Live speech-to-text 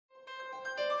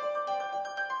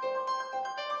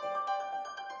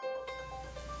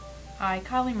Hi,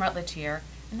 Colleen Rutledge here,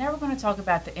 and now we're going to talk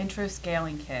about the intro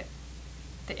scaling kit.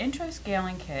 The intro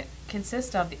scaling kit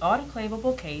consists of the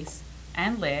autoclavable case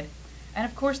and lid, and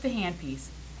of course the handpiece,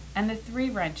 and the 3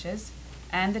 wrenches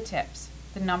and the tips,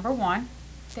 the number 1,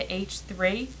 the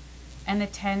H3, and the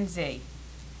 10Z.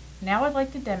 Now I'd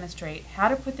like to demonstrate how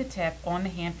to put the tip on the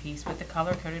handpiece with the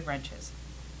color-coded wrenches.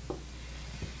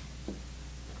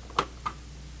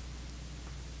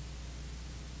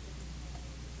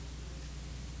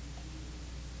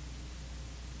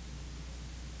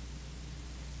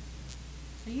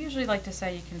 I usually like to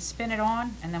say you can spin it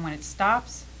on, and then when it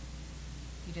stops,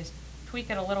 you just tweak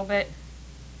it a little bit.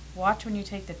 Watch when you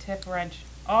take the tip wrench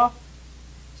off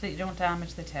so that you don't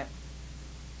damage the tip.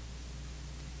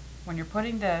 When you're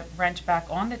putting the wrench back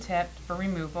on the tip for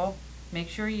removal, make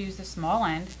sure you use the small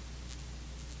end,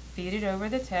 feed it over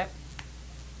the tip,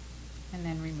 and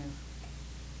then remove.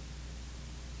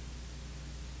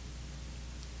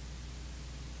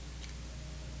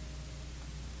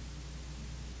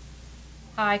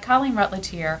 Hi, Colleen Rutledge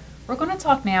here. We're going to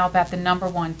talk now about the number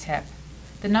 1 tip.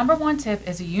 The number 1 tip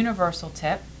is a universal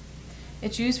tip.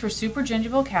 It's used for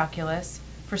supergingival calculus,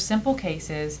 for simple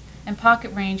cases, and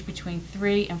pocket range between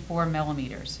 3 and 4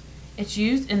 millimeters. It's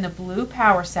used in the blue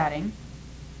power setting,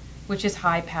 which is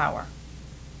high power.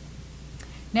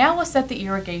 Now let's set the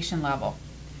irrigation level.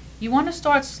 You want to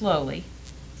start slowly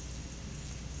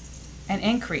and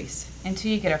increase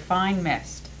until you get a fine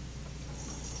mist.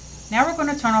 Now we're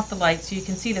going to turn off the light so you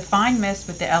can see the fine mist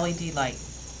with the LED light.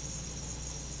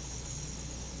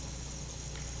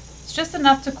 It's just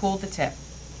enough to cool the tip.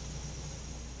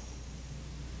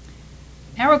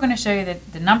 Now we're going to show you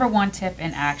the number 1 tip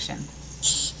in action.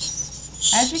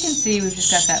 As you can see, we've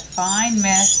just got that fine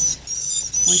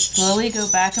mist. We slowly go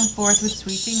back and forth with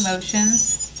sweeping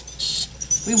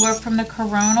motions. We work from the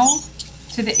coronal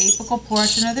to the apical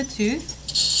portion of the tooth.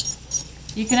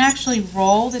 You can actually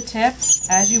roll the tip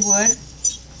as you would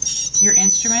your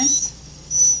instruments.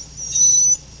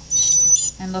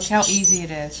 And look how easy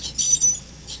it is.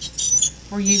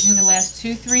 We're using the last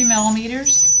 2-3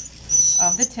 millimeters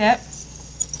of the tip.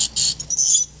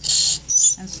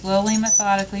 And slowly and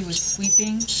methodically with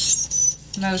sweeping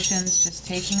motions, just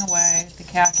taking away the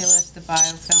calculus, the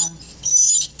biofilm.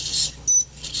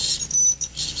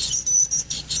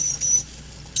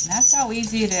 And that's how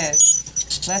easy it is.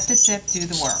 Let the tip do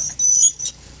the work.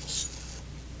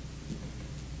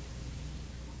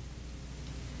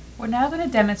 We're now going to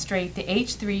demonstrate the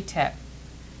H3 tip.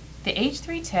 The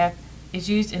H3 tip is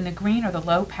used in the green or the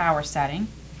low power setting.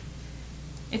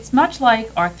 It's much like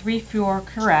our 3-4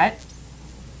 curette.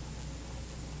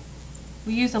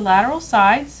 We use the lateral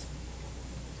sides.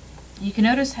 You can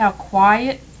notice how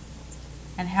quiet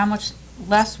and how much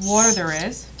less water there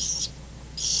is.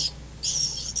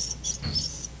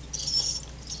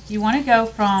 You want to go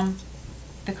from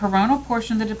the coronal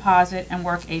portion of the deposit and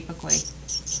work apically.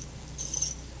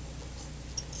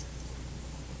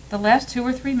 The last 2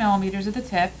 or 3 millimeters of the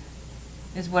tip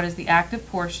is what is the active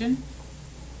portion.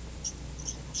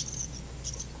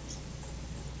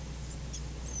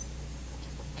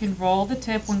 You can roll the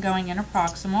tip when going in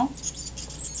proximal.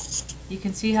 You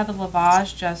can see how the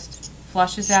lavage just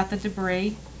flushes out the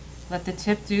debris. Let the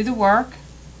tip do the work.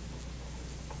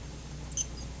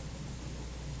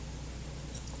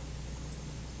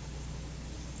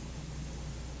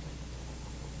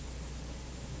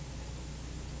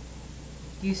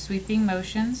 Use sweeping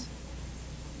motions.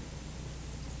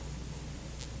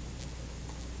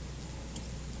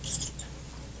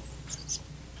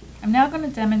 I'm now going to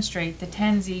demonstrate the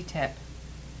 10Z tip.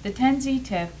 The 10Z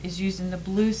tip is used in the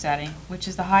blue setting, which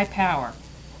is the high power.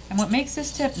 And what makes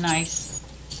this tip nice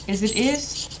is it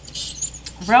is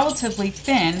relatively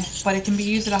thin, but it can be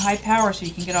used at a high power so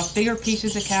you can get off bigger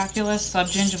pieces of calculus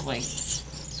subgingivally.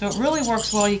 So it really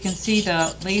works well. You can see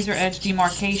the laser edge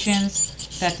demarcations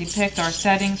that depict our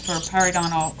settings for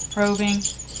periodontal probing.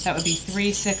 That would be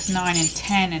 3, 6, 9, and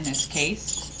 10 in this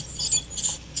case.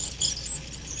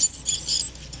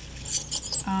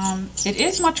 It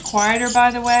is much quieter,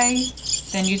 by the way,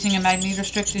 than using a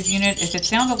magnet-restrictive unit. If it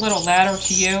sounds a little louder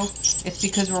to you, it's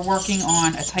because we're working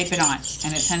on a typodont,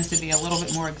 and it tends to be a little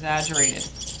bit more exaggerated.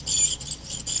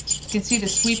 You can see the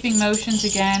sweeping motions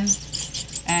again,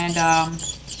 and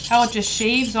how it just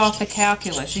shaves off the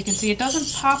calculus. You can see it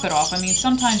doesn't pop it off. I mean,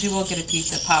 sometimes you will get a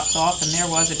piece that pops off, and there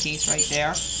was a piece right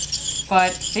there.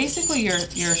 But basically,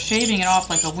 you're shaving it off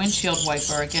like a windshield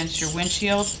wiper against your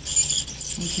windshield.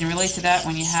 You can relate to that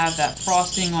when you have that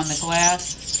frosting on the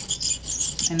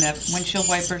glass, and the windshield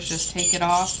wipers just take it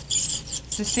off.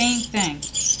 It's the same thing.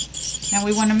 Now,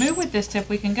 we want to move with this tip.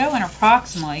 We can go in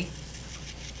approximately.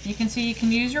 You can see you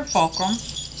can use your fulcrum.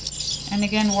 And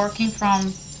again, working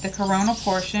from the coronal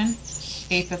portion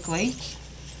apically.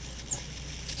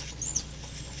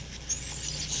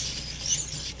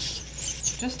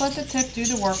 Just let the tip do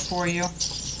the work for you.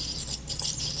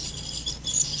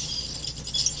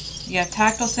 Yeah,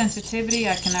 tactile sensitivity,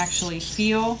 I can actually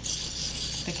feel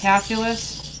the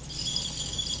calculus.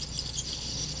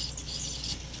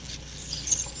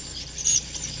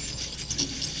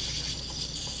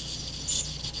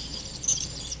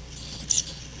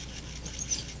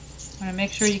 I'm going to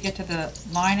make sure you get to the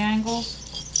line angles.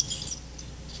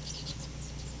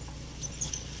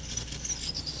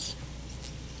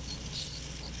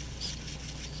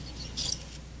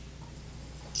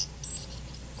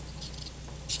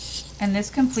 And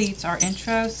this completes our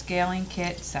intro scaling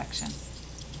kit section.